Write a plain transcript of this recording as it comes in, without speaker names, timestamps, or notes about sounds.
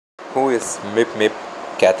Who is Meep Meep?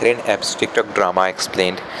 Catherine Epps TikTok drama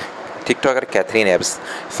explained. TikToker Catherine Epps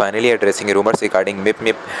finally addressing rumors regarding Meep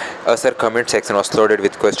Meep as her comment section was loaded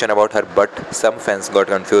with questions about her, but some fans got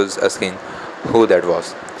confused asking who that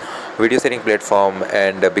was. Video sharing platform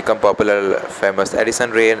and become popular famous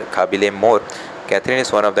Addison Ray and Kabile Moore. Catherine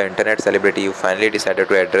is one of the internet celebrity who finally decided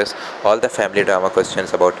to address all the family drama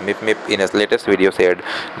questions about Meep Meep in his latest video shared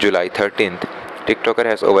July 13th. TikToker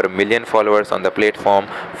has over a million followers on the platform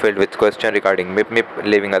filled with questions regarding Meep Meep,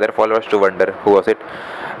 leaving other followers to wonder who was it.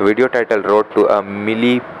 Video title Road to a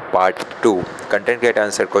Millie Part 2. Content creator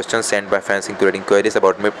answered questions sent by fans including queries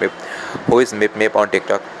about Meep Meep. Who is Meep Meep on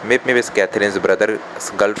TikTok? Meep Meep is Catherine's brother's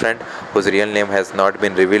girlfriend whose real name has not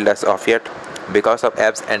been revealed as of yet. Because of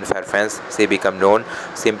apps and her fans, she became known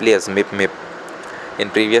simply as Meep Meep. In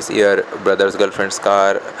previous year, brother's girlfriend's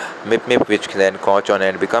car, Meep Meep, which then caught on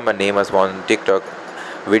and become a name as on TikTok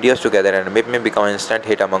videos together, and Meep Meep became an instant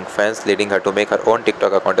hit among fans, leading her to make her own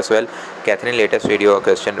TikTok account as well. Catherine's latest video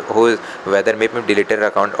questioned whether Meep Meep deleted her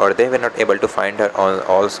account or they were not able to find her on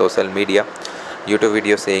all social media. YouTube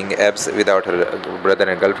video saying apps without her brother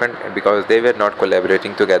and girlfriend because they were not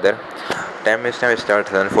collaborating together. Time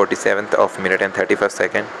starts on 47th of minute and 31st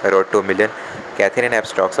second. Road to million. Catherine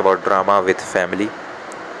Apps talks about drama with family,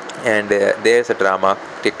 and there's a drama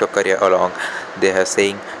TikTok career along. They are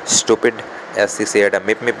saying stupid. As she said,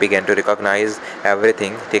 Meep Meep began to recognize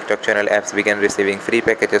everything. TikTok channel apps began receiving free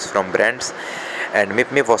packages from brands, and Meep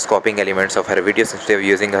Meep was copying elements of her videos instead of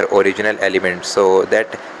using her original elements. So that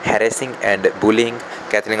harassing and bullying.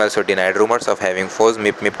 Catherine also denied rumors of having forced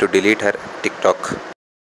Meep Meep to delete her TikTok.